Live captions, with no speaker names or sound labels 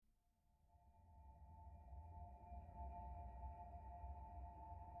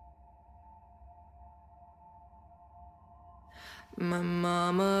My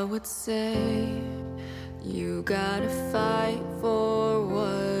mama would say, you gotta fight for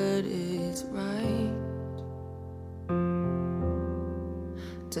what is right.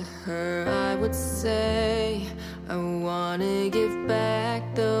 To her I would say, I wanna give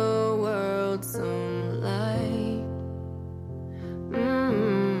back the world some light.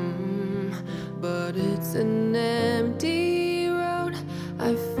 But it's an empty road.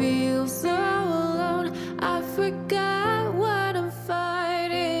 I feel so alone. I forgot what I'm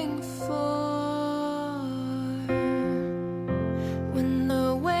fighting for. When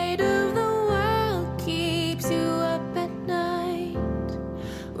the weight of the world keeps you up at night,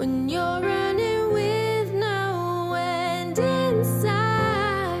 when you're running with no end in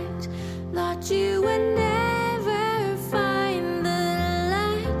sight, thought you would never find the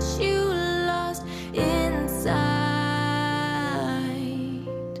light you lost inside,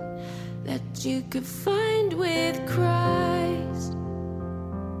 that you could find with Christ.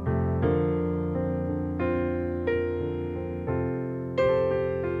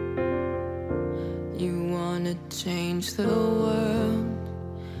 You wanna change the world,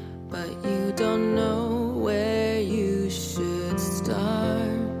 but you don't know where you should start.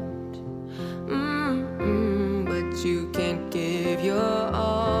 But you can't give your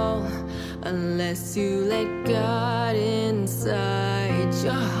all unless you let God inside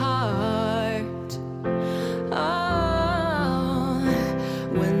your heart. Oh,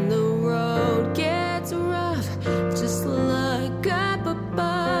 when the road gets rough, just look up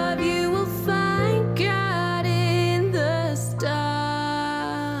above. You will find God in the stars.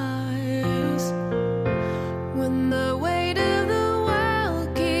 When the weight of the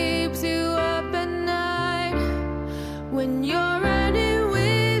world keeps you up at night, when you're running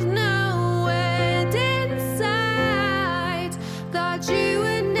with no end in sight, thought you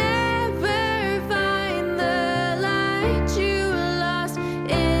would never find the light you lost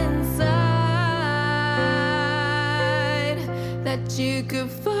inside, that you could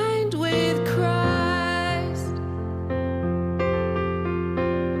find with Christ.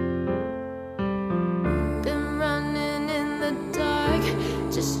 Been running in the dark,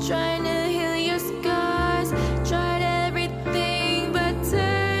 just trying to heal your scars. Tried everything but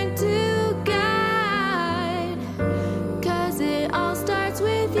turned to God, 'cause it all starts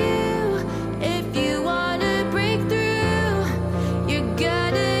with you. If you wanna break through, you're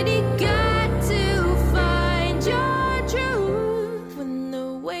gonna need God to find your truth. When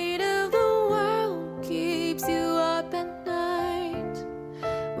the weight of the world keeps you up at night,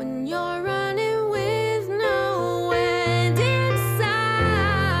 when you're running with no end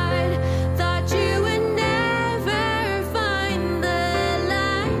inside, thought you would never find the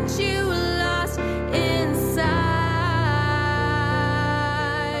light you lost inside,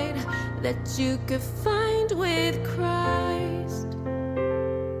 that you could find with Christ.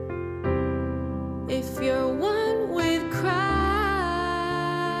 If you're one with Christ.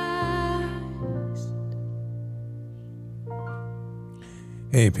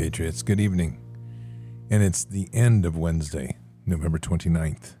 Hey, Patriots, good evening. And it's the end of Wednesday, November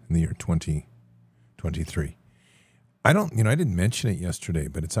 29th in the year 2023. I didn't mention it yesterday,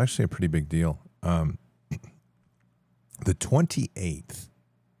 but it's actually a pretty big deal. The 28th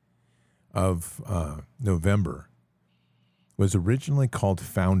of November was originally called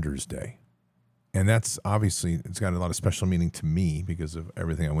Founders Day. And that's obviously, it's got a lot of special meaning to me because of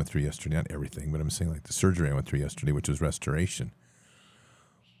everything I went through yesterday. Not everything, but I'm saying like the surgery I went through yesterday, which was restoration.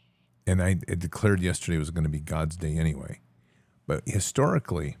 And I declared yesterday was going to be God's Day anyway. But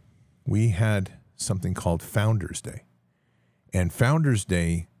historically, we had something called Founders Day. And Founders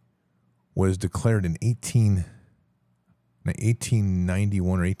Day was declared in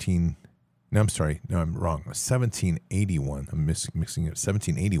 1891 or 18... No, I'm sorry. No, I'm wrong. 1781. I'm mixing it.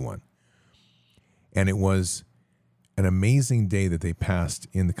 1781. And it was an amazing day that they passed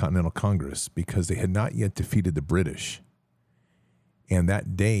in the Continental Congress because they had not yet defeated the British. And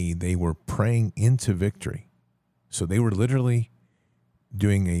that day they were praying into victory. So they were literally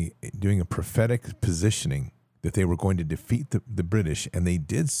doing a prophetic positioning that they were going to defeat the British, and they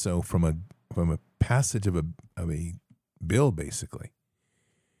did so from a passage of a bill, basically,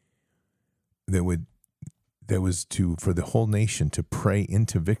 that was for the whole nation to pray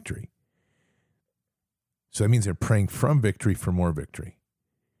into victory. So that means they're praying from victory for more victory.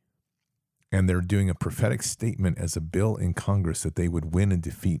 And they're doing a prophetic statement as a bill in Congress that they would win and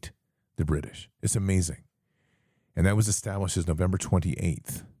defeat the British. It's amazing. And that was established as November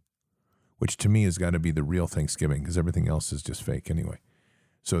 28th, which to me has got to be the real Thanksgiving because everything else is just fake anyway.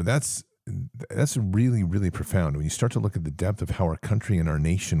 So that's really, really profound. When you start to look at the depth of how our country and our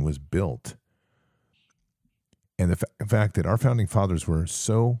nation was built And the fact that our founding fathers were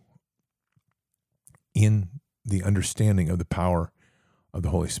so in the understanding of the power of the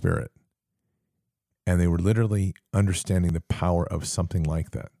Holy Spirit, and they were literally understanding the power of something like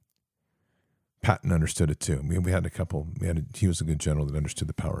that. Patton understood it too. We had a couple. He was a good general that understood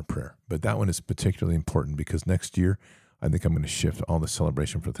the power of prayer. But that one is particularly important because next year, I think I'm going to shift all the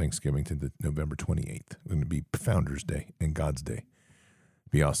celebration for Thanksgiving to the November 28th. It's going to be Founders Day and God's Day.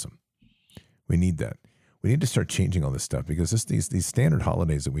 Be awesome. We need that. We need to start changing all this stuff because these standard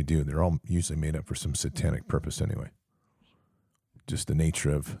holidays that we do, they're all usually made up for some satanic purpose anyway. Just the nature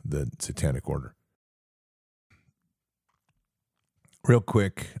of the satanic order. Real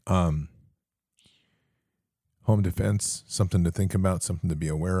quick, home defense, something to think about, something to be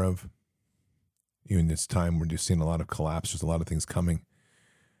aware of. Even this time, we're just seeing a lot of collapse. There's a lot of things coming,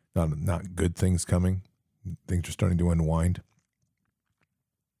 not good things coming. Things are starting to unwind.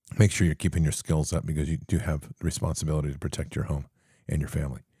 Make sure you're keeping your skills up because you do have the responsibility to protect your home and your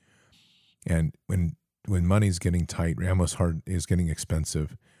family. And when money's getting tight, ammo's is getting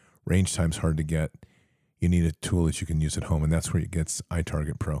expensive, range time's hard to get, you need a tool that you can use at home, and that's where it gets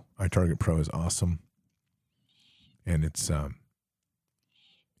iTarget Pro. iTarget Pro is awesome, and it's a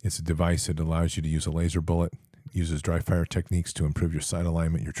device that allows you to use a laser bullet, uses dry fire techniques to improve your sight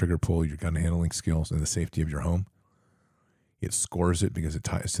alignment, your trigger pull, your gun handling skills, and the safety of your home. It scores it because it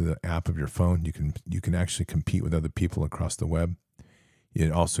ties to the app of your phone. You can actually compete with other people across the web.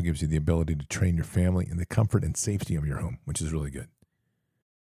 It also gives you the ability to train your family in the comfort and safety of your home, which is really good.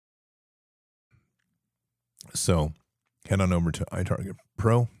 So head on over to iTarget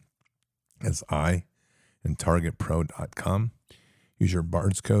Pro. That's I and targetpro.com. Use your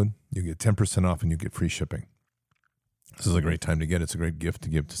BARDS code. You get 10% off and you get free shipping. This is a great time to get it. It's a great gift to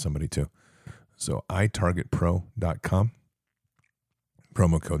give to somebody too. So itargetpro.com.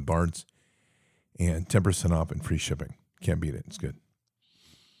 Promo code BARDS and 10% off and free shipping. Can't beat it. It's good.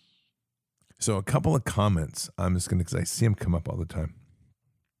 So a couple of comments. I'm just going to, because I see them come up all the time.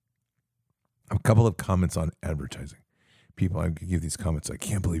 A couple of comments on advertising. People, I give these comments, I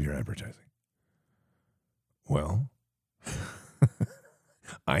can't believe you're advertising. Well,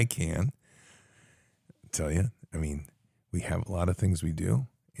 I can tell you. I mean, we have a lot of things we do,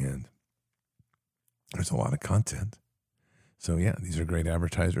 and there's a lot of content. So yeah, these are great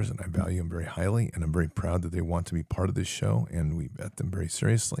advertisers, and I value them very highly, and I'm very proud that they want to be part of this show, and we vet them very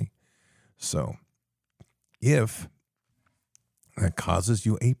seriously. So if that causes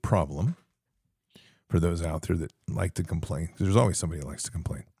you a problem, for those out there that like to complain, there's always somebody that likes to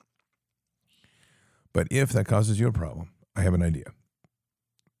complain. But if that causes you a problem, I have an idea.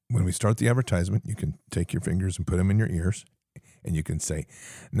 When we start the advertisement, you can take your fingers and put them in your ears, and you can say,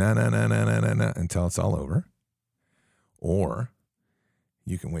 na, na, na, na, na, na, na, until it's all over. Or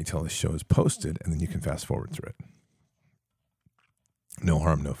you can wait till the show is posted, and then you can fast forward through it. No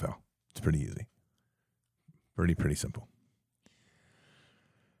harm, no foul. It's pretty easy. Pretty simple.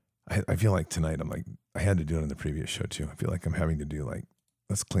 I feel like tonight, I had to do it on the previous show too. I feel like I'm having to do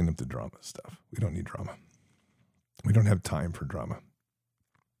let's clean up the drama stuff. We don't need drama. We don't have time for drama.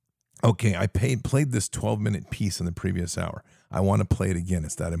 Okay, I played this 12-minute piece in the previous hour. I want to play it again.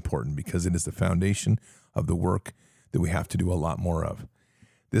 It's that important because it is the foundation of the work that we have to do a lot more of.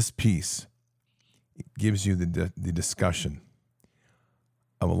 This piece gives you the discussion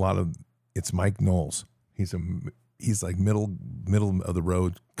of a lot of, it's Mike Knowles. He's like middle of the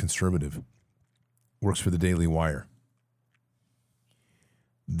road conservative, works for the Daily Wire.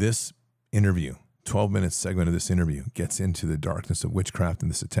 This interview, 12-minute segment of this interview, gets into the darkness of witchcraft and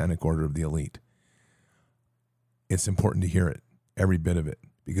the satanic order of the elite. It's important to hear it, every bit of it,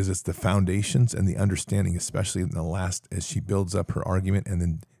 because it's the foundations and the understanding, especially in the last, as she builds up her argument and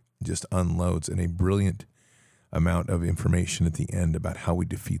then just unloads in a brilliant amount of information at the end about how we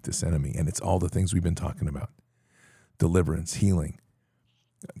defeat this enemy. And it's all the things we've been talking about. Deliverance, healing,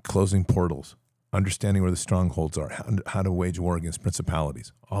 closing portals, understanding where the strongholds are, how to wage war against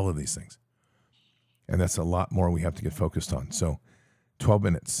principalities, all of these things. And that's a lot more we have to get focused on. So 12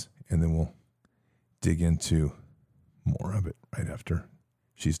 minutes, and then we'll dig into more of it right after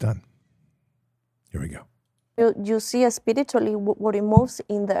she's done. Here we go. You see spiritually what it moves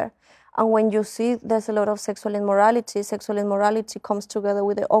in there. And when you see there's a lot of sexual immorality comes together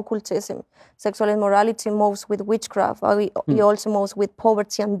with the occultism. Sexual immorality moves with witchcraft. It also moves with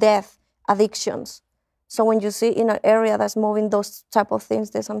poverty and death, addictions. So when you see in an area that's moving those type of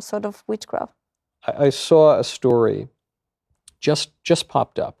things, there's some sort of witchcraft. I saw a story just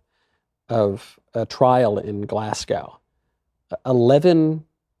popped up of a trial in Glasgow. 11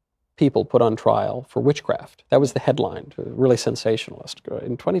 people put on trial for witchcraft. That was the headline, really sensationalist.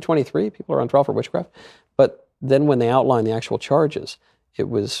 In 2023, people are on trial for witchcraft. But then when they outlined the actual charges, it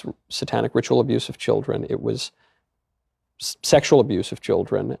was satanic ritual abuse of children, it was sexual abuse of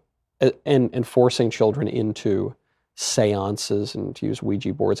children, and forcing children into seances and to use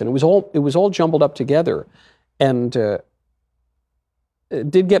Ouija boards, and it was all jumbled up together, and it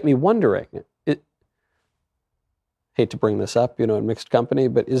did get me wondering. Hate to bring this up, in mixed company,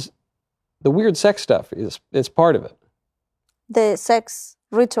 but is the weird sex stuff is part of it? The sex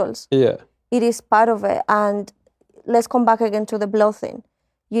rituals. Yeah. It is part of it. And let's come back again to the blood thing.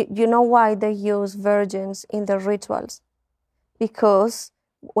 You know why they use virgins in the rituals? Because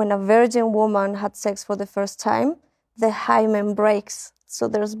when a virgin woman had sex for the first time, the hymen breaks. So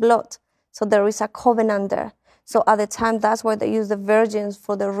there's blood. So there is a covenant there. So at the time, that's why they use the virgins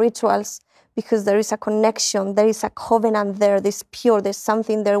for the rituals, because there is a connection, there is a covenant there, there's pure, there's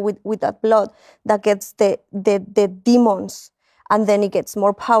something there with that blood that gets the demons, and then it gets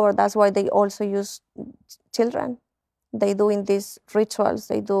more power. That's why they also use children. They do in these rituals,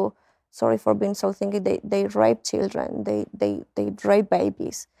 they do, sorry for being so thinky, they rape children, they rape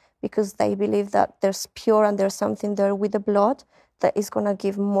babies, because they believe that there's pure and there's something there with the blood that is gonna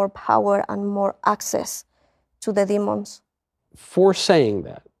give more power and more access to the demons. For saying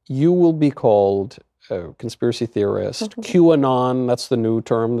that, you will be called a conspiracy theorist, QAnon, that's the new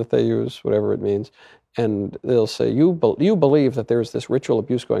term that they use, whatever it means, and they'll say, you believe that there's this ritual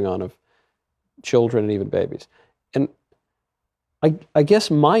abuse going on of children and even babies. And I guess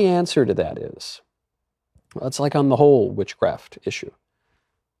my answer to that is, well, it's like on the whole witchcraft issue.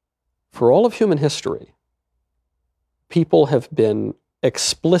 For all of human history, people have been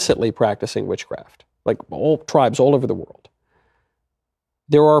explicitly practicing witchcraft, like all tribes all over the world.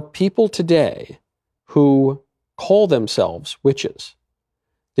 There are people today who call themselves witches.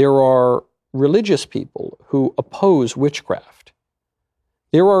 There are religious people who oppose witchcraft.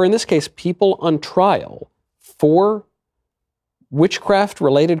 There are, in this case, people on trial for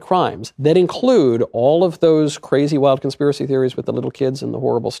witchcraft-related crimes that include all of those crazy, wild conspiracy theories with the little kids and the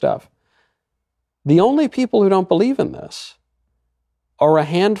horrible stuff. The only people who don't believe in this are a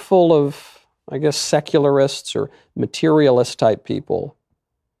handful of, I guess, secularists or materialist-type people.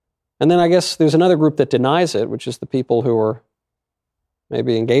 And then I guess there's another group that denies it, which is the people who are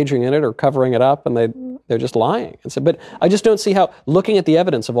maybe engaging in it or covering it up, and they're just lying. And so, but I just don't see how, looking at the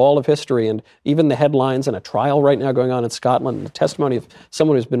evidence of all of history and even the headlines and a trial right now going on in Scotland, and the testimony of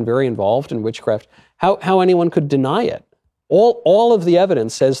someone who's been very involved in witchcraft, how anyone could deny it. All of the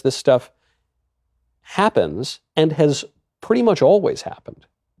evidence says this stuff happens and has pretty much always happened.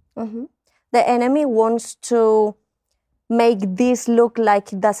 Mm-hmm. The enemy wants to make this look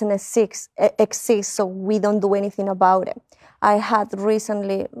like it doesn't exist, so we don't do anything about it. I had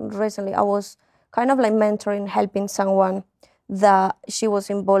recently, I was kind of like mentoring, helping someone that she was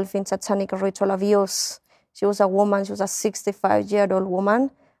involved in satanic ritual abuse. She was a woman, she was a 65-year-old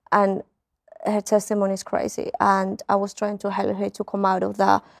woman, and her testimony is crazy. And I was trying to help her to come out of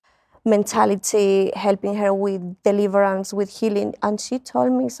that mentality, helping her with deliverance, with healing. And she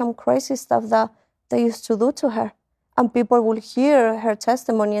told me some crazy stuff that they used to do to her. And people will hear her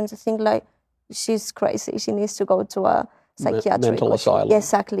testimony and think like, she's crazy, she needs to go to a psychiatric mental asylum.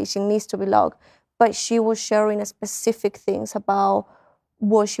 Exactly, she needs to be locked. But she was sharing specific things about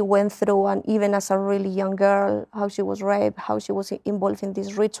what she went through, and even as a really young girl, how she was raped, how she was involved in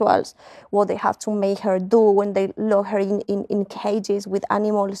these rituals, what they have to make her do when they lock her in cages with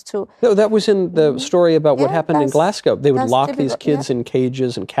animals too. No, that was in the story about what happened in Glasgow. They would lock typical, these kids in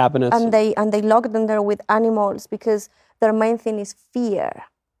cages and cabinets. And they lock them there with animals because their main thing is fear.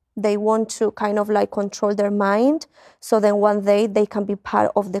 They want to kind of like control their mind, so then one day they can be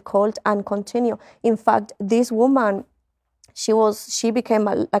part of the cult and continue. In fact, this woman, she became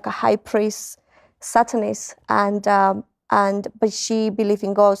like a high priest Satanist, but she believed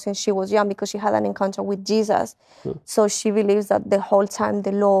in God since she was young because she had an encounter with Jesus. So she believes that the whole time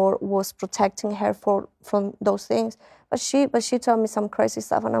the Lord was protecting her from those things. But she told me some crazy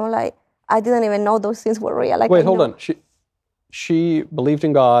stuff, and I'm like, I didn't even know those things were real. Like, wait, hold on. She believed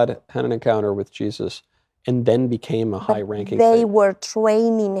in God, had an encounter with Jesus, and then became a high-ranking. They were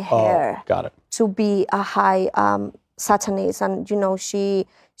training her got it. to be a high Satanist, and she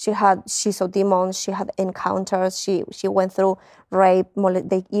saw demons. She had encounters. She went through rape.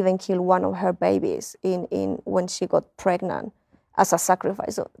 They even killed one of her babies in when she got pregnant as a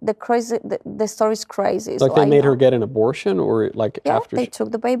sacrifice. So the story is crazy. Like, they made her get an abortion, or like after they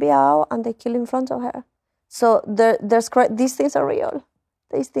took the baby out and they killed in front of her. So these things are real.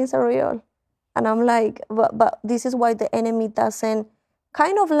 These things are real. And I'm like, but this is why the enemy doesn't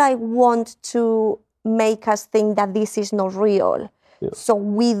kind of like want to make us think that this is not real. So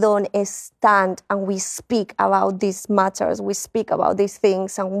we don't stand and we speak about these matters, we speak about these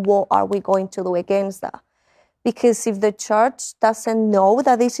things, and what are we going to do against that? Because if the church doesn't know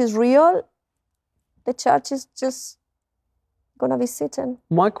that this is real, the church is just going to be sitting.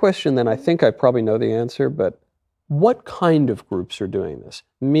 My question then, I think I probably know the answer, but what kind of groups are doing this?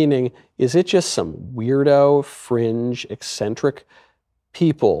 Meaning, is it just some weirdo, fringe, eccentric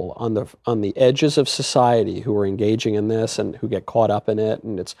people on the edges of society who are engaging in this and who get caught up in it,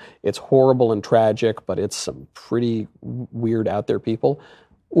 and it's horrible and tragic, but it's some pretty weird out there people?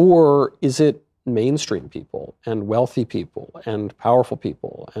 Or is it mainstream people and wealthy people and powerful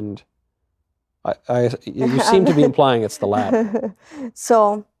people? And you seem to be implying it's the latter.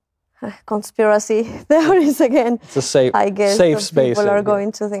 So, conspiracy theories again. It's a safe space. People are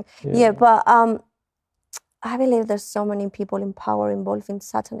going to think. Yeah, but I believe there's so many people in power involved in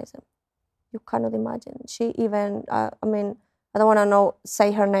Satanism. You cannot imagine. She even, I mean, I don't want to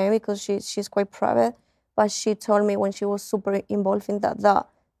say her name because she's quite private, but she told me when she was super involved in that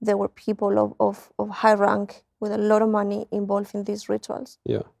there were people of high rank with a lot of money involved in these rituals,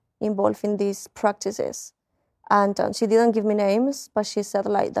 involved in these practices. And she didn't give me names, but she said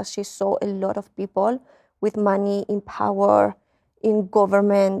like that she saw a lot of people with money, in power, in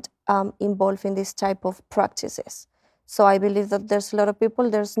government, involved in this type of practices. So I believe that there's a lot of people,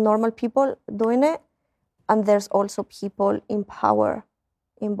 there's normal people doing it, and there's also people in power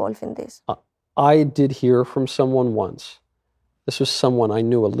involved in this. I did hear from someone once. This was someone I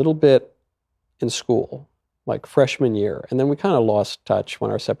knew a little bit in school, like freshman year, and then we kind of lost touch,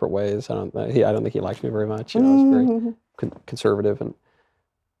 went our separate ways. I don't think he liked me very much. I was very conservative,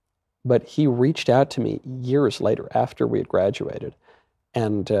 but he reached out to me years later after we had graduated.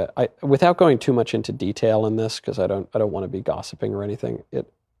 And without going too much into detail in this, because I don't want to be gossiping or anything,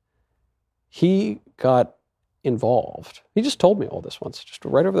 he got involved. He just told me all this once, just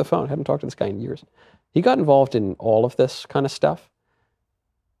right over the phone. I hadn't talked to this guy in years. He got involved in all of this kind of stuff,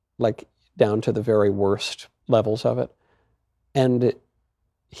 like down to the very worst levels of it. And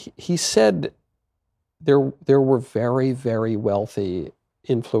he said there were very, very wealthy,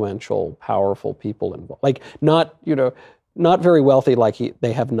 influential, powerful people involved. Like not very wealthy, like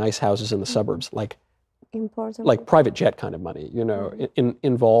they have nice houses in the suburbs, like important, like private jet kind of money,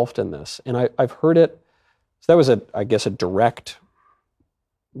 involved in this. And I've heard it. So that was I guess a direct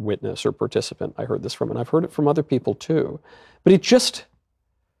witness or participant I heard this from, and I've heard it from other people too. But it just,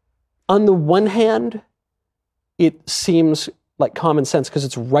 on the one hand, it seems like common sense because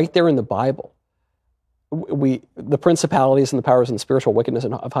it's right there in the Bible. The principalities and the powers and the spiritual wickedness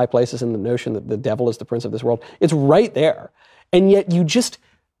of high places, and the notion that the devil is the prince of this world, it's right there. And yet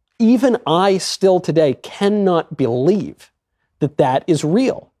even I still today cannot believe that is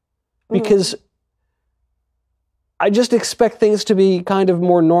real, because I just expect things to be kind of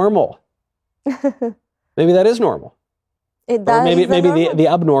more normal. Maybe that is normal. It does. Or maybe the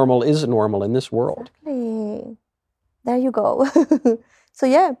abnormal is normal in this world. Exactly. There you go. So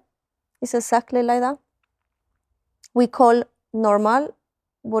yeah, it's exactly like that. We call normal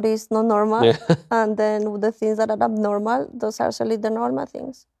what is not normal, and then the things that are abnormal, those are actually the normal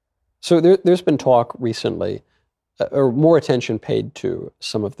things. So there's been talk recently, or more attention paid to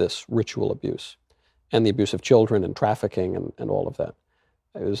some of this ritual abuse and the abuse of children and trafficking and all of that.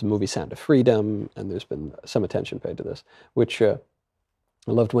 There's a movie, Sound of Freedom, and there's been some attention paid to this, which I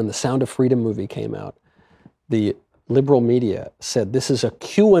loved when the Sound of Freedom movie came out. The liberal media said this is a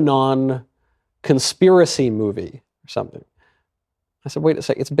QAnon conspiracy movie or something. I said, wait a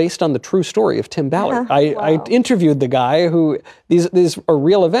second, it's based on the true story of Tim Ballard. I interviewed the guy who, these are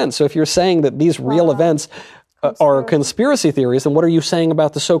real events. So if you're saying that these real events are conspiracy theories, then what are you saying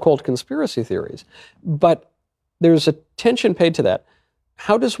about the so-called conspiracy theories? But there's attention paid to that.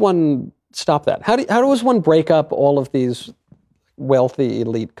 How does one stop that? How does one break up all of these wealthy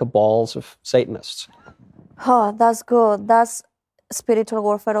elite cabals of Satanists? Oh, that's good. That's spiritual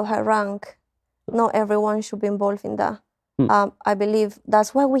warfare of high rank. Not everyone should be involved in that. I believe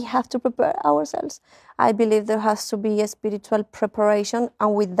that's why we have to prepare ourselves. I believe there has to be a spiritual preparation,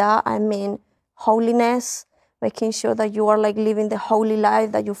 and with that I mean holiness, making sure that you are like living the holy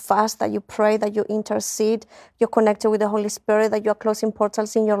life, that you fast, that you pray, that you intercede, you're connected with the Holy Spirit, that you are closing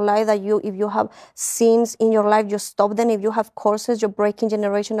portals in your life, that if you have sins in your life, you stop them. If you have curses, you're breaking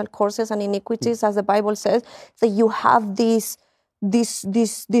generational curses and iniquities, as the Bible says, that you have this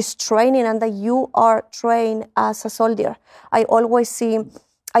training, and that you are trained as a soldier. I always see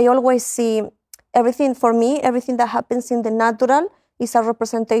everything, for me, everything that happens in the natural is a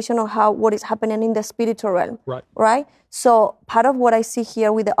representation of what is happening in the spiritual realm. Right. So part of what I see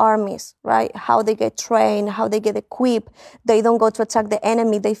here with the armies, right? How they get trained, how they get equipped. They don't go to attack the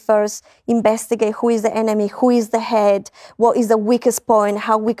enemy. They first investigate who is the enemy, who is the head, what is the weakest point,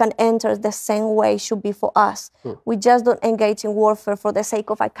 how we can enter the same way should be for us. We just don't engage in warfare for the sake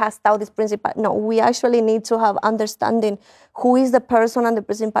of I cast out this principal. No, we actually need to have understanding who is the person and the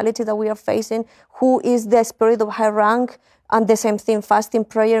principality that we are facing, who is the spirit of high rank, and the same thing, fasting,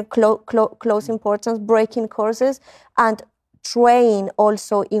 prayer, close importance, breaking courses, and train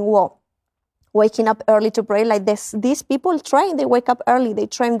also in what? Waking up early to pray. Like these people train, they wake up early, they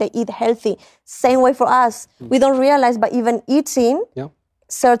train, they eat healthy. Same way for us. We don't realize, but even eating,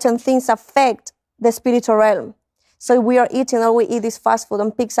 certain things affect the spiritual realm. So we are eating, or we eat this fast food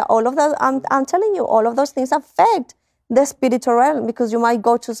and pizza, all of that, I'm telling you, all of those things affect the spiritual realm, because you might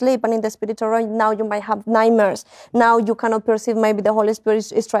go to sleep, and in the spiritual realm, now you might have nightmares. Now you cannot perceive, maybe the Holy Spirit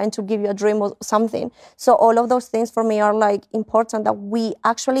is trying to give you a dream or something. So all of those things for me are like important that we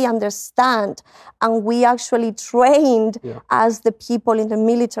actually understand, and we actually trained as the people in the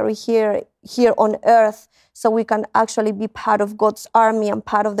military here on earth, so we can actually be part of God's army and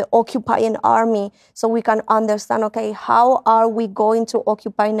part of the occupying army, so we can understand, okay, how are we going to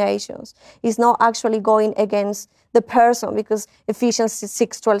occupy nations? It's not actually going against the person, because Ephesians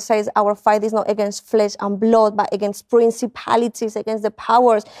 6:12 says our fight is not against flesh and blood, but against principalities, against the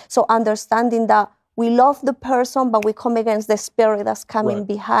powers. So understanding that we love the person, but we come against the spirit that's coming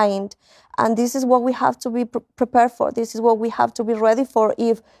behind. And this is what we have to be prepared for. This is what we have to be ready for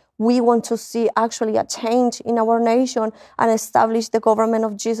if we want to see actually a change in our nation and establish the government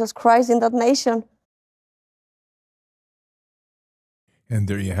of Jesus Christ in that nation. And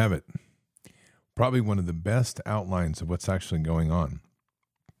there you have it. Probably one of the best outlines of what's actually going on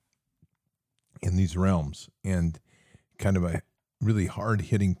in these realms, and kind of a really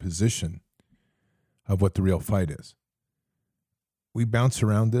hard-hitting position of what the real fight is. We bounce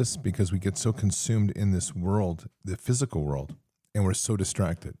around this because we get so consumed in this world, the physical world, and we're so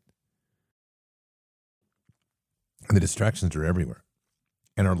distracted. And the distractions are everywhere.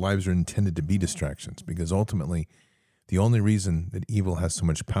 And our lives are intended to be distractions, because ultimately, the only reason that evil has so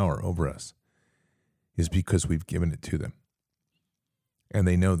much power over us is because we've given it to them. And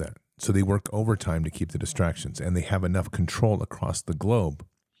they know that. So they work overtime to keep the distractions, and they have enough control across the globe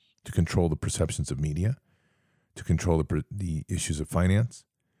to control the perceptions of media, to control the issues of finance,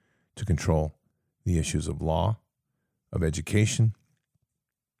 to control the issues of law, of education,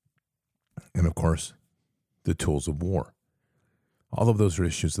 and of course, the tools of war. All of those are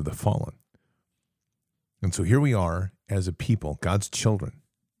issues of the fallen. And so here we are as a people, God's children,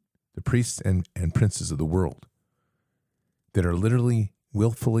 the priests and princes of the world, that are literally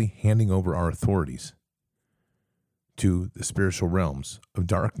willfully handing over our authorities to the spiritual realms of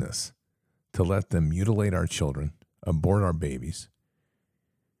darkness to let them mutilate our children, abort our babies,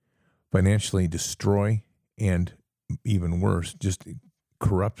 financially destroy, and even worse, just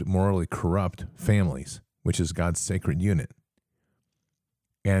morally corrupt families, which is God's sacred unit.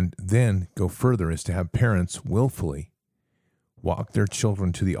 And then go further is to have parents willfully walk their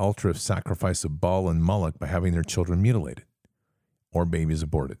children to the altar of sacrifice of Baal and Moloch by having their children mutilated or babies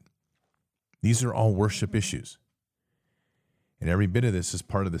aborted. These are all worship issues. And every bit of this is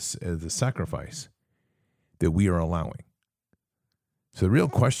part of the sacrifice that we are allowing. So the real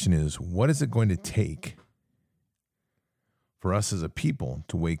question is, what is it going to take for us as a people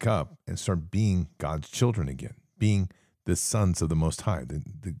to wake up and start being God's children again, being the sons of the Most High,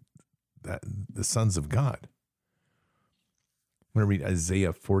 the sons of God? I'm going to read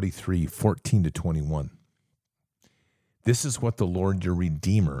Isaiah 43:14-21. This is what the Lord your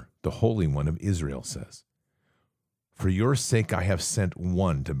Redeemer, the Holy One of Israel, says. For your sake I have sent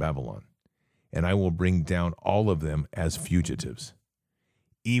one to Babylon, and I will bring down all of them as fugitives,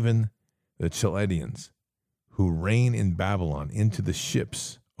 even the Chaldeans who reign in Babylon, into the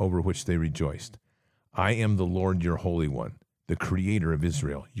ships over which they rejoiced. I am the Lord your Holy One, the Creator of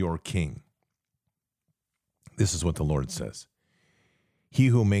Israel, your King. This is what the Lord says. He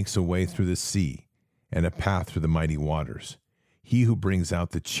who makes a way through the sea and a path through the mighty waters, he who brings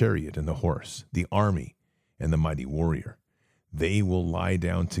out the chariot and the horse, the army and the mighty warrior. They will lie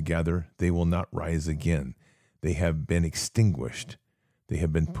down together, they will not rise again. They have been extinguished, they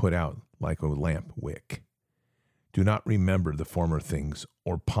have been put out like a lamp wick. Do not remember the former things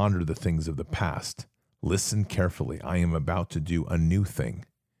or ponder the things of the past. Listen carefully, I am about to do a new thing.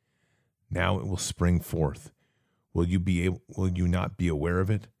 Now it will spring forth. Will you not be aware of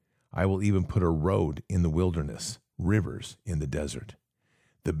it? I will even put a road in the wilderness, rivers in the desert.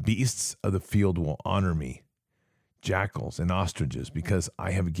 The beasts of the field will honor me, jackals and ostriches, because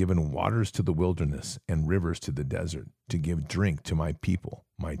I have given waters to the wilderness and rivers to the desert, to give drink to my people,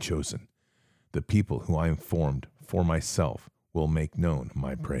 my chosen. The people who I am formed for myself will make known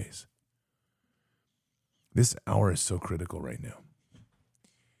my praise. This hour is so critical right now.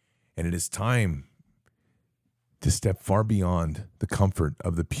 And it is time to step far beyond the comfort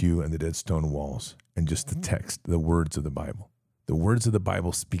of the pew and the dead stone walls and just the text, the words of the Bible. The words of the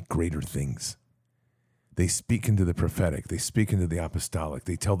Bible speak greater things. They speak into the prophetic. They speak into the apostolic.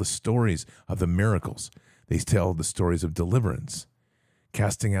 They tell the stories of the miracles. They tell the stories of deliverance,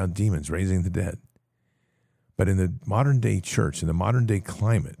 casting out demons, raising the dead. But in the modern day church, in the modern day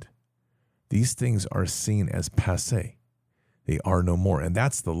climate, these things are seen as passé. They are no more. And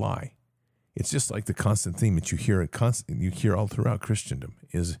that's the lie. It's just like the constant theme that you hear all throughout Christendom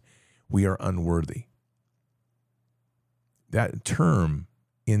is we are unworthy. That term,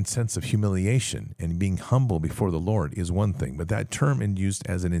 in sense of humiliation and being humble before the Lord, is one thing, but that term used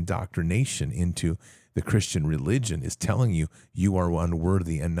as an indoctrination into the Christian religion is telling you you are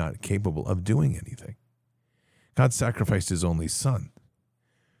unworthy and not capable of doing anything. God sacrificed his only son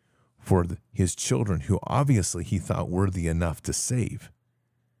for his children, who obviously he thought worthy enough to save.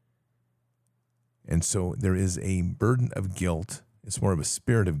 And so there is a burden of guilt. It's more of a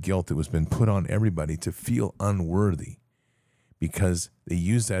spirit of guilt that was been put on everybody to feel unworthy, because they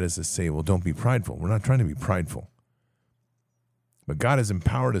use that as to say, well, don't be prideful. We're not trying to be prideful. But God has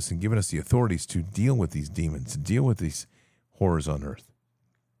empowered us and given us the authorities to deal with these demons, to deal with these horrors on earth.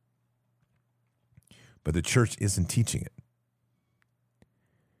 But the church isn't teaching it.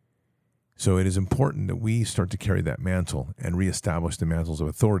 So it is important that we start to carry that mantle and reestablish the mantles of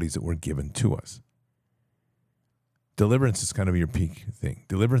authorities that were given to us. Deliverance is kind of your peak thing.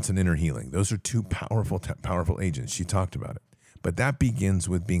 Deliverance and inner healing. Those are two powerful agents. She talked about it. But that begins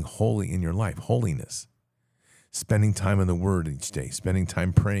with being holy in your life, holiness. Spending time in the Word each day, spending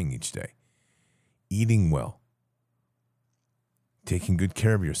time praying each day, eating well, taking good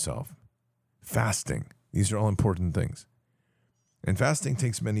care of yourself, fasting. These are all important things. And fasting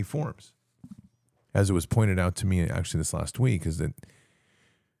takes many forms. As it was pointed out to me actually this last week, is that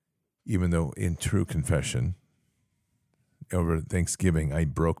even though in true confession, over Thanksgiving, I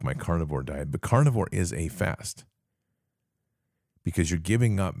broke my carnivore diet, but carnivore is a fast. Because you're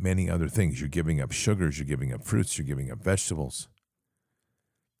giving up many other things. You're giving up sugars, you're giving up fruits, you're giving up vegetables.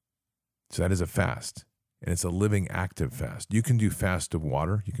 So that is a fast. And it's a living, active fast. You can do fast of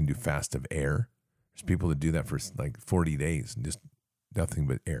water. You can do fast of air. There's people that do that for like 40 days and just nothing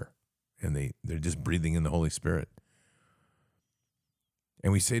but air. And they're just breathing in the Holy Spirit.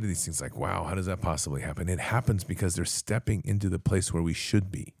 And we say to these things like, wow, how does that possibly happen? It happens because they're stepping into the place where we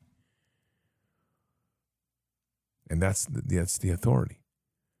should be. And that's the authority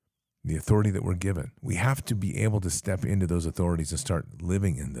that we're given. We have to be able to step into those authorities and start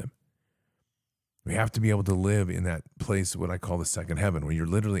living in them. We have to be able to live in that place, what I call the second heaven, where you're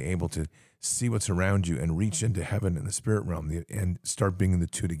literally able to see what's around you and reach into heaven in the spirit realm and start bringing the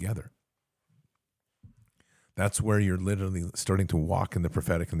two together. That's where you're literally starting to walk in the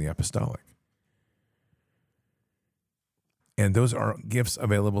prophetic and the apostolic. And those are gifts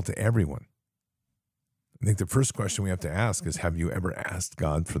available to everyone. I think the first question we have to ask is, have you ever asked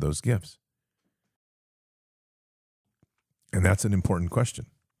God for those gifts? And that's an important question,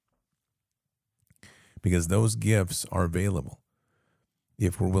 because those gifts are available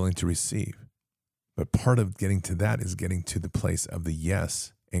if we're willing to receive. But part of getting to that is getting to the place of the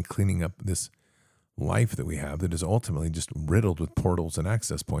yes and cleaning up this life that we have that is ultimately just riddled with portals and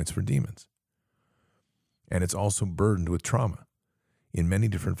access points for demons. And it's also burdened with trauma in many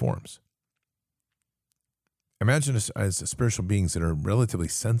different forms. Imagine us as spiritual beings that are relatively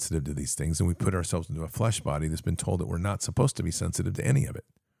sensitive to these things, and we put ourselves into a flesh body that's been told that we're not supposed to be sensitive to any of it.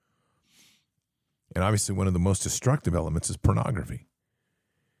 And obviously one of the most destructive elements is pornography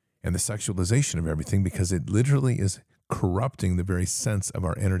and the sexualization of everything, because it literally is corrupting the very sense of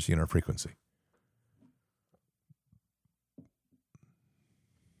our energy and our frequency.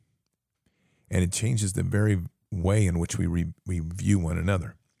 And it changes the very way in which we view one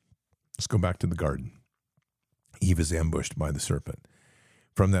another. Let's go back to the garden. Eve is ambushed by the serpent.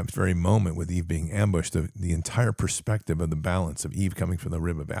 From that very moment with Eve being ambushed, the entire perspective of the balance of Eve coming from the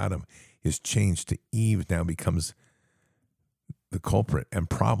rib of Adam is changed to Eve now becomes the culprit and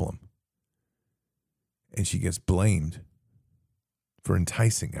problem. And she gets blamed for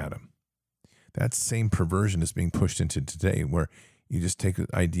enticing Adam. That same perversion is being pushed into today, where you just take the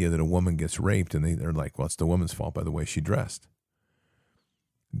idea that a woman gets raped and they're like, well, it's the woman's fault by the way she dressed.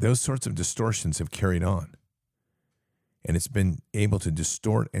 Those sorts of distortions have carried on. And it's been able to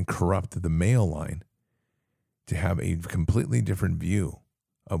distort and corrupt the male line to have a completely different view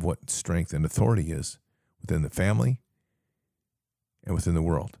of what strength and authority is within the family and within the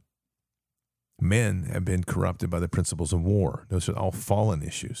world. Men have been corrupted by the principles of war. Those are all fallen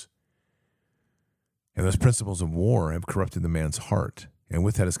issues. And those principles of war have corrupted the man's heart. And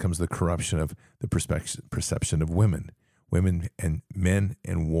with that comes the corruption of the perception of women. Women and men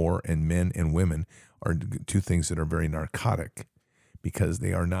and war and men and women are two things that are very narcotic because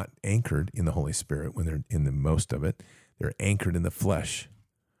they are not anchored in the Holy Spirit when they're in the most of it. They're anchored in the flesh.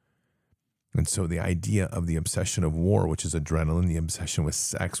 And so the idea of the obsession of war, which is adrenaline, the obsession with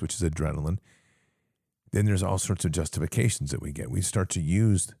sex, which is adrenaline, then there's all sorts of justifications that we get. We start to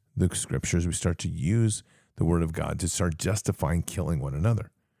use the scriptures, we start to use the word of God to start justifying killing one another.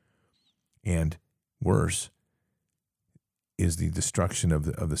 And worse is the destruction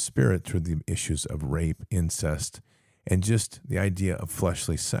of the spirit through the issues of rape, incest, and just the idea of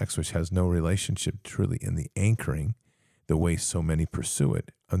fleshly sex, which has no relationship truly in the anchoring, the way so many pursue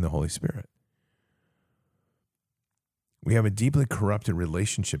it, on the Holy Spirit. We have a deeply corrupted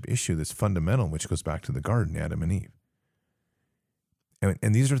relationship issue that's fundamental, which goes back to the garden, Adam and Eve.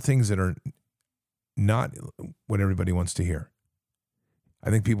 And these are things that are not what everybody wants to hear. I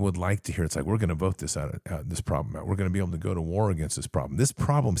think people would like to hear, it's like, we're going to vote this this problem out. We're going to be able to go to war against this problem. This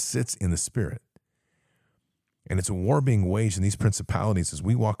problem sits in the spirit. And it's a war being waged in these principalities as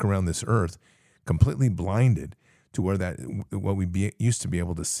we walk around this earth completely blinded to what we used to be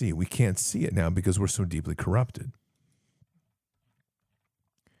able to see. We can't see it now because we're so deeply corrupted.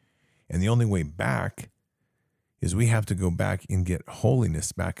 And the only way back is we have to go back and get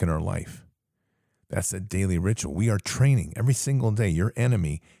holiness back in our life. That's a daily ritual. We are training every single day. Your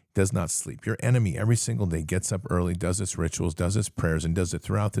enemy does not sleep. Your enemy every single day gets up early, does its rituals, does its prayers, and does it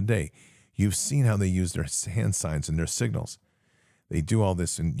throughout the day. You've seen how they use their hand signs and their signals. They do all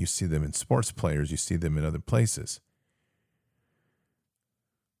this, and you see them in sports players. You see them in other places.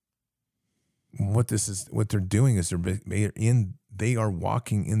 What they're doing is they are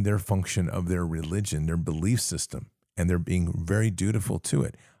walking in their function of their religion, their belief system, and they're being very dutiful to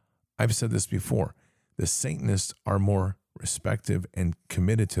it. I've said this before. The Satanists are more respective and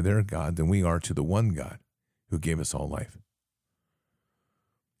committed to their God than we are to the one God who gave us all life.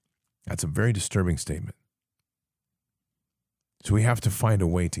 That's a very disturbing statement. So we have to find a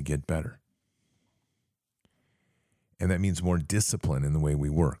way to get better. And that means more discipline in the way we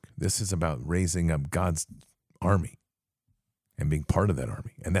work. This is about raising up God's army and being part of that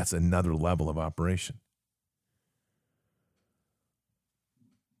army. And that's another level of operation.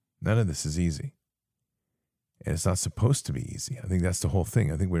 None of this is easy. And it's not supposed to be easy. I think that's the whole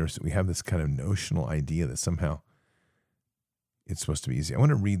thing. I think we have this kind of notional idea that somehow it's supposed to be easy. I want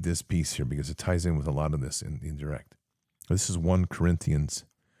to read this piece here because it ties in with a lot of this in direct. This is 1 Corinthians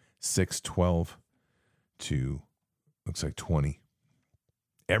 6:12 to, looks like 20.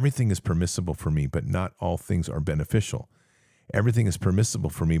 Everything is permissible for me, but not all things are beneficial. Everything is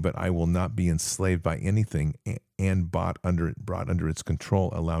permissible for me, but I will not be enslaved by anything and brought under its control,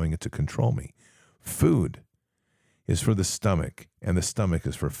 allowing it to control me. Food is for the stomach, and the stomach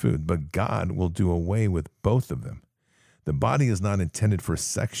is for food, but God will do away with both of them. The body is not intended for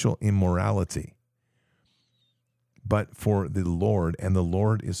sexual immorality, but for the Lord, and the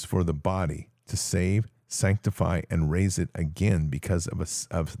Lord is for the body, to save, sanctify, and raise it again because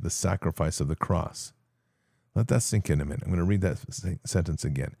of the sacrifice of the cross. Let that sink in a minute. I'm going to read that sentence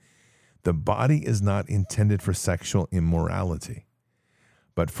again. The body is not intended for sexual immorality,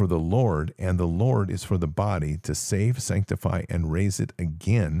 but for the Lord, and the Lord is for the body, to save, sanctify, and raise it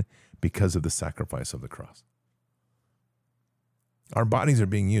again because of the sacrifice of the cross. Our bodies are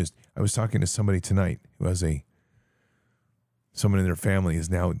being used. I was talking to somebody tonight who has someone in their family is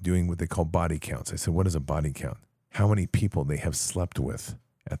now doing what they call body counts. I said, what is a body count? How many people they have slept with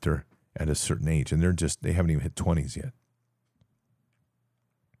at a certain age, and they haven't even hit 20s yet.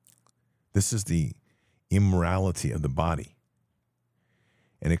 This is the immorality of the body,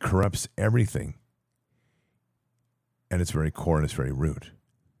 and it corrupts everything at its very core and its very root.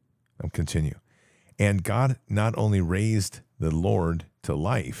 I'll continue. And God not only raised the Lord to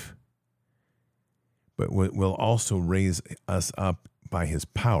life, but will also raise us up by his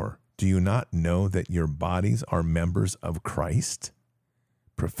power. Do you not know that your bodies are members of Christ?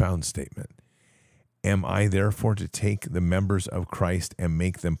 Profound statement. Am I therefore to take the members of Christ and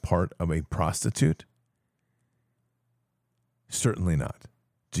make them part of a prostitute? Certainly not.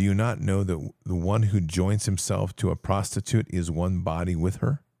 Do you not know that the one who joins himself to a prostitute is one body with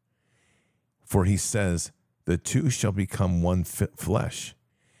her? For he says, the two shall become one flesh.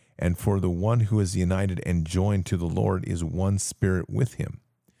 And for the one who is united and joined to the Lord is one spirit with him.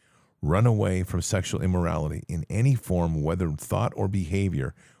 Run away from sexual immorality in any form, whether thought or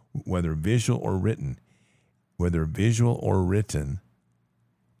behavior, whether visual or written.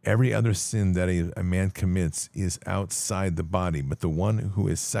 Every other sin that a man commits is outside the body, but the one who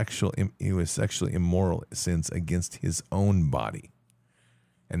is sexually immoral sins against his own body,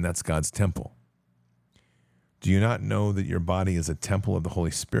 and that's God's temple. Do you not know that your body is a temple of the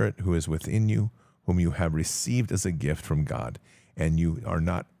Holy Spirit who is within you, whom you have received as a gift from God, and you are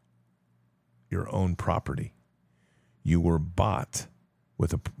not your own property? You were bought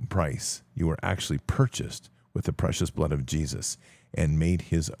with a price. You were actually purchased with the precious blood of Jesus and made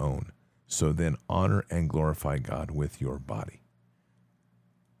his own. So then honor and glorify God with your body.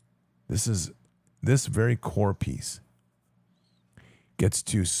 This very core piece gets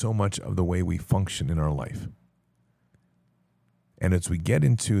to so much of the way we function in our life. And as we get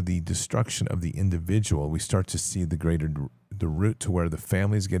into the destruction of the individual, we start to see the root to where the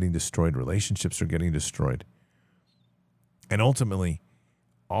family is getting destroyed, relationships are getting destroyed. And ultimately,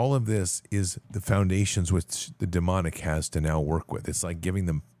 all of this is the foundations which the demonic has to now work with. It's like giving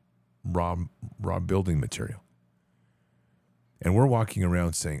them raw building material. And we're walking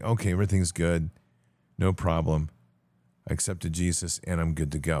around saying, okay, everything's good, no problem. I accepted Jesus and I'm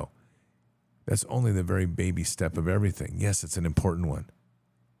good to go. That's only the very baby step of everything. Yes, it's an important one,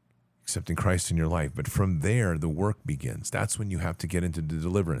 accepting Christ in your life. But from there, the work begins. That's when you have to get into the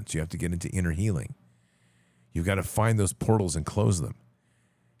deliverance. You have to get into inner healing. You've got to find those portals and close them.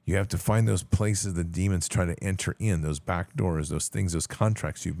 You have to find those places the demons try to enter in, those back doors, those things, those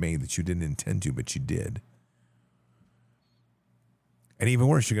contracts you've made that you didn't intend to, but you did. And even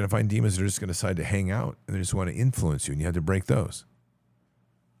worse, you're going to find demons that are just going to decide to hang out and they just want to influence you, and you have to break those.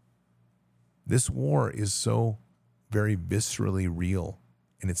 This war is so very viscerally real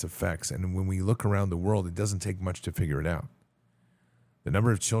in its effects. And when we look around the world, it doesn't take much to figure it out. The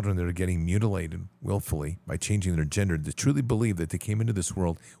number of children that are getting mutilated willfully by changing their gender, they truly believe that they came into this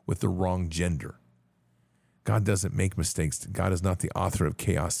world with the wrong gender. God doesn't make mistakes. God is not the author of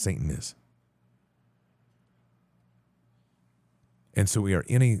chaos. Satan is. And so we are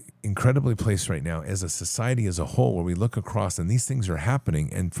in an incredibly place right now as a society as a whole where we look across and these things are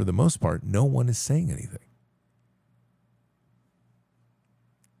happening, and for the most part, no one is saying anything.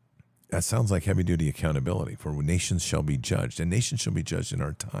 That sounds like heavy-duty accountability, for nations shall be judged, and nations shall be judged in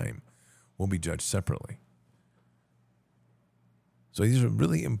our time. We'll be judged separately. So these are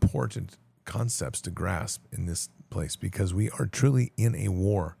really important concepts to grasp in this place, because we are truly in a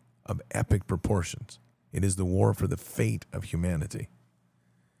war of epic proportions. It is the war for the fate of humanity.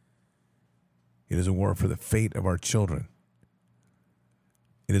 It is a war for the fate of our children.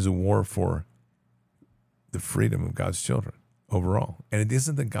 It is a war for the freedom of God's children overall. And it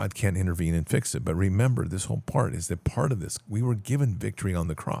isn't that God can't intervene and fix it, but remember, this whole part is that part of this, we were given victory on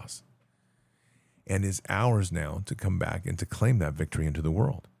the cross. And it's ours now to come back and to claim that victory into the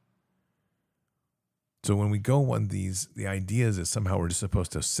world. So when we go on the ideas that somehow we're just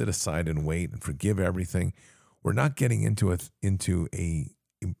supposed to sit aside and wait and forgive everything, we're not getting into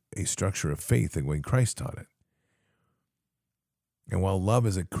a structure of faith the way Christ taught it. And while love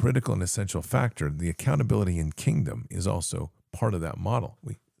is a critical and essential factor, the accountability in kingdom is also part of that model.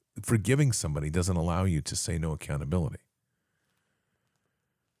 Forgiving somebody doesn't allow you to say no accountability.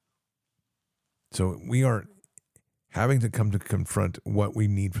 So we are having to come to confront what we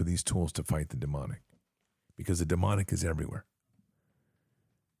need for these tools to fight the demonic, because the demonic is everywhere.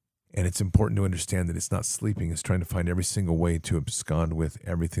 And it's important to understand that it's not sleeping. It's trying to find every single way to abscond with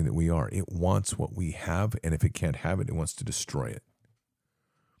everything that we are. It wants what we have, and if it can't have it, it wants to destroy it.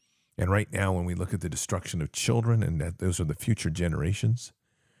 And right now, when we look at the destruction of children and that those are the future generations,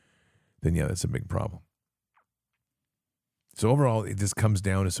 then yeah, that's a big problem. So overall, it just comes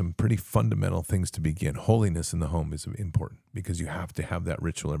down to some pretty fundamental things to begin. Holiness in the home is important because you have to have that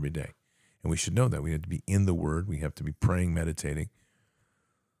ritual every day. And we should know that. We have to be in the Word. We have to be praying, meditating.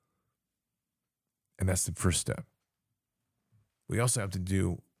 And that's the first step. We also have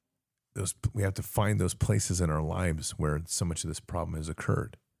to we have to find those places in our lives where so much of this problem has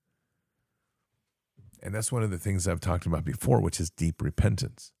occurred. And that's one of the things I've talked about before, which is deep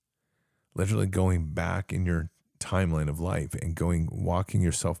repentance. Literally going back in your timeline of life and walking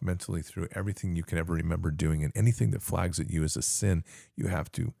yourself mentally through everything you can ever remember doing, and anything that flags at you as a sin, you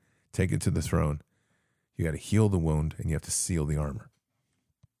have to take it to the throne. You got to heal the wound, and you have to seal the armor.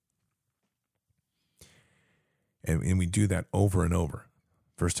 And we do that over and over.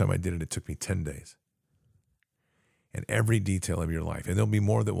 First time I did it, it took me 10 days. And every detail of your life. And there'll be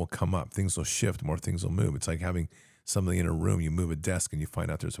more that will come up. Things will shift, more things will move. It's like having something in a room. You move a desk and you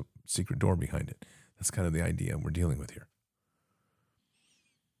find out there's a secret door behind it. That's kind of the idea we're dealing with here.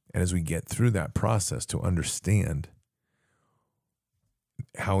 And as we get through that process to understand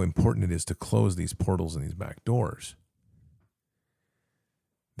how important it is to close these portals and these back doors,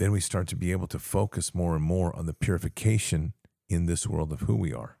 then we start to be able to focus more and more on the purification in this world of who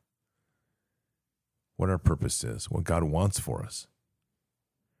we are, what our purpose is, what God wants for us,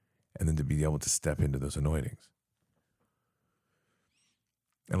 and then to be able to step into those anointings.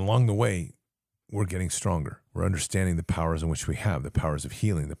 And along the way, we're getting stronger. We're understanding the powers in which we have, the powers of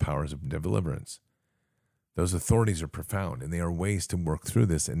healing, the powers of deliverance. Those authorities are profound, and they are ways to work through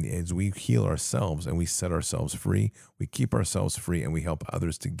this. And as we heal ourselves and we set ourselves free, we keep ourselves free, and we help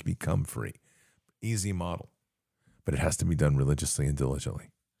others to become free. Easy model, but it has to be done religiously and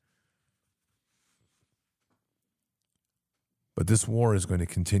diligently. But this war is going to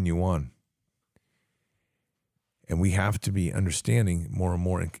continue on. And we have to be understanding more and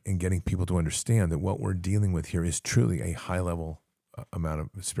more and getting people to understand that what we're dealing with here is truly a high-level amount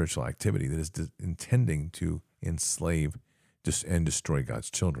of spiritual activity that is intending to enslave and destroy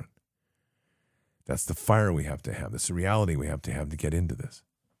God's children. That's the fire we have to have. That's the reality we have to get into this.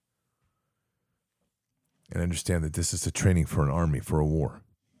 And understand that this is the training for an army, for a war.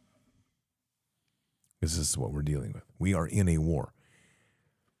 This is what we're dealing with. We are in a war.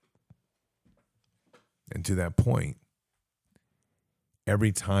 And to that point,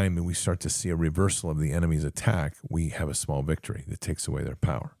 every time we start to see a reversal of the enemy's attack, we have a small victory that takes away their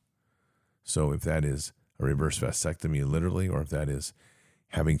power. So if that is a reverse vasectomy, literally, or if that is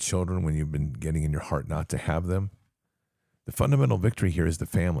having children when you've been getting in your heart not to have them, the fundamental victory here is the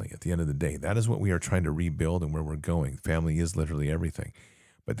family at the end of the day. That is what we are trying to rebuild and where we're going. Family is literally everything.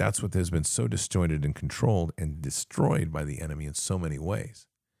 But that's what has been so disjointed and controlled and destroyed by the enemy in so many ways.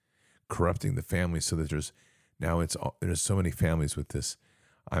 Corrupting the family so that there's so many families with this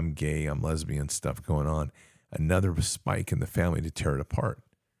I'm gay, I'm lesbian stuff going on. Another spike in the family to tear it apart.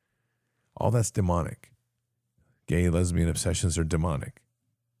 All that's demonic. Gay, lesbian obsessions are demonic.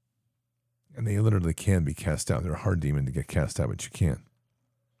 And they literally can be cast out. They're a hard demon to get cast out, but you can.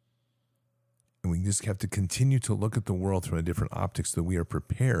 And we just have to continue to look at the world through a different optics so that we are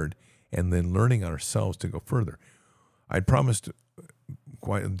prepared and then learning ourselves to go further. I promised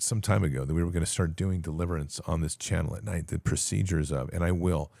quite some time ago that we were going to start doing deliverance on this channel at night, the procedures of, and I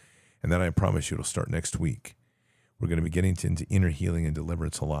will, and then I promise you it'll start next week. We're going to be getting into inner healing and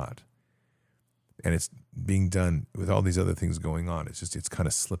deliverance a lot. And it's being done with all these other things going on. It's kind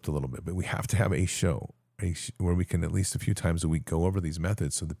of slipped a little bit, but we have to have a show where we can at least a few times a week go over these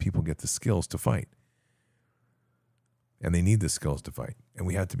methods so that people get the skills to fight. And they need the skills to fight. And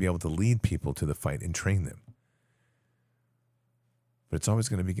we have to be able to lead people to the fight and train them. But it's always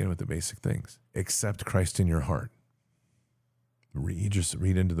going to begin with the basic things. Accept Christ in your heart. Just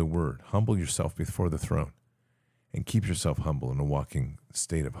read into the Word. Humble yourself before the throne. And keep yourself humble in a walking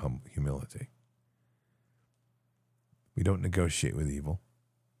state of humility. We don't negotiate with evil.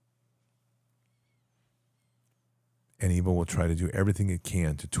 And evil will try to do everything it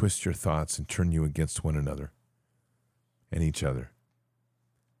can to twist your thoughts and turn you against one another and each other.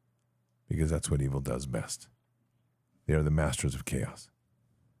 Because that's what evil does best. They are the masters of chaos.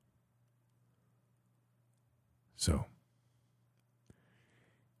 So,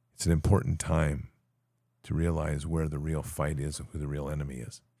 it's an important time to realize where the real fight is and who the real enemy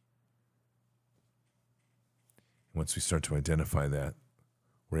is. Once we start to identify that,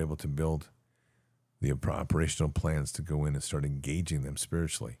 we're able to build the operational plans to go in and start engaging them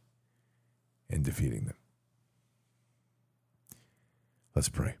spiritually and defeating them. Let's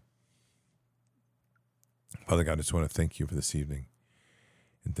pray. Father God, I just want to thank you for this evening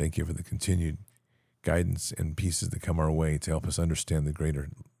and thank you for the continued guidance and pieces that come our way to help us understand the greater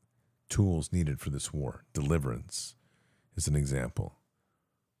tools needed for this war. Deliverance is an example.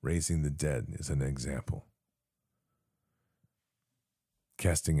 Raising the dead is an example.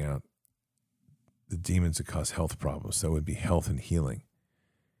 Casting out the demons that cause health problems. That would be health and healing.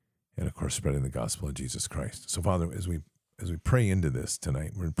 And of course, spreading the gospel of Jesus Christ. So Father, as we pray into this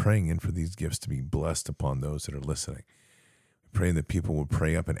tonight, we're praying in for these gifts to be blessed upon those that are listening. We're praying that people will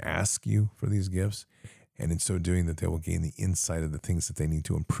pray up and ask you for these gifts. And in so doing, that they will gain the insight of the things that they need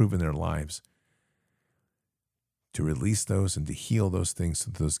to improve in their lives, to release those and to heal those things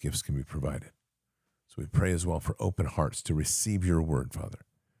so that those gifts can be provided. So we pray as well for open hearts to receive your word, Father.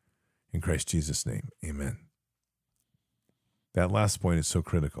 In Christ Jesus' name, amen. That last point is so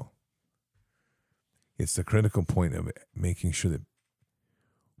critical. It's the critical point of making sure that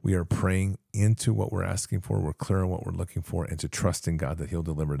we are praying into what we're asking for, we're clear on what we're looking for, and to trust in God that he'll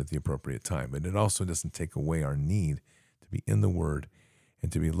deliver it at the appropriate time. But it also doesn't take away our need to be in the word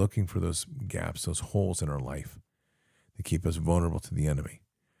and to be looking for those gaps, those holes in our life that keep us vulnerable to the enemy.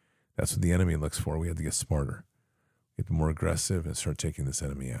 That's what the enemy looks for. We have to get smarter, get more aggressive, and start taking this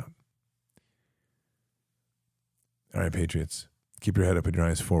enemy out. All right, Patriots, keep your head up and your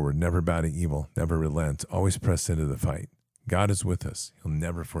eyes forward. Never bow to evil. Never relent. Always press into the fight. God is with us. He'll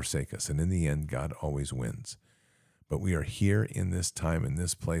never forsake us. And in the end, God always wins. But we are here in this time, in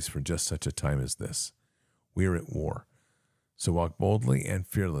this place, for just such a time as this. We are at war. So walk boldly and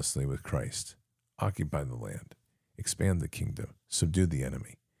fearlessly with Christ. Occupy the land. Expand the kingdom. Subdue the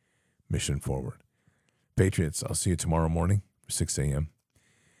enemy. Mission forward. Patriots, I'll see you tomorrow morning, 6 a.m.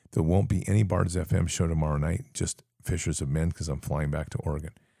 There won't be any Bards FM show tomorrow night, just Fishers of Men, because I'm flying back to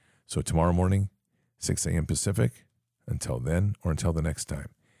Oregon. So tomorrow morning, 6 a.m. Pacific. Until then, or until the next time,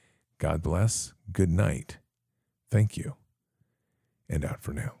 God bless, good night, thank you, and out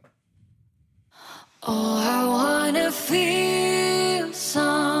for now. Oh, I wanna feel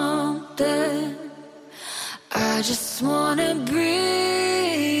something. I just wanna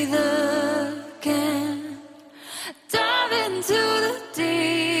breathe again. Dive into the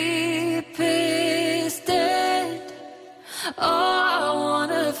deepest end. Oh, I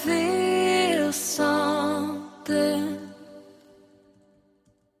wanna feel something.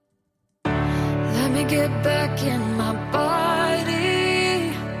 Let me get back in my body.